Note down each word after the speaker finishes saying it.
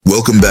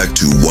Welcome back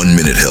to 1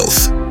 Minute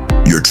Health,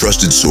 your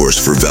trusted source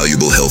for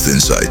valuable health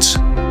insights.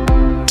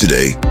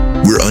 Today,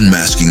 we're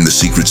unmasking the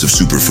secrets of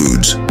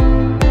superfoods.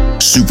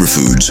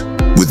 Superfoods,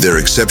 with their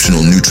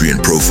exceptional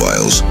nutrient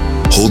profiles,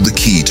 hold the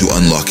key to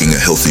unlocking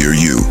a healthier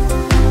you.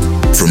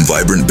 From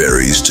vibrant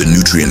berries to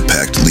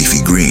nutrient-packed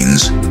leafy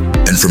greens,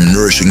 and from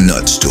nourishing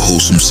nuts to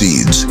wholesome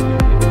seeds,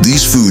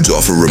 these foods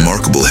offer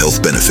remarkable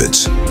health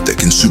benefits that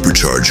can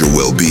supercharge your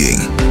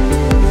well-being.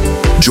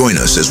 Join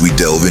us as we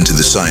delve into the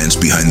science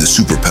behind the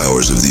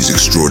superpowers of these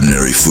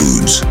extraordinary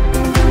foods.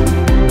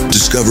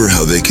 Discover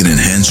how they can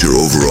enhance your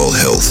overall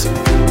health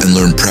and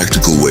learn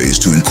practical ways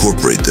to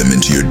incorporate them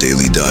into your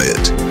daily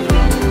diet.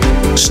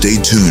 Stay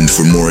tuned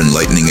for more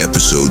enlightening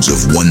episodes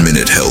of 1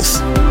 Minute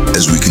Health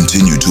as we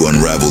continue to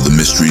unravel the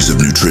mysteries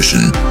of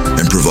nutrition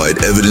and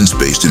provide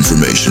evidence-based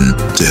information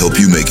to help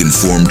you make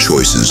informed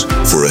choices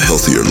for a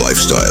healthier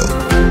lifestyle.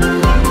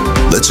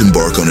 Let's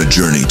embark on a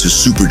journey to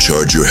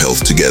supercharge your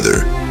health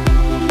together.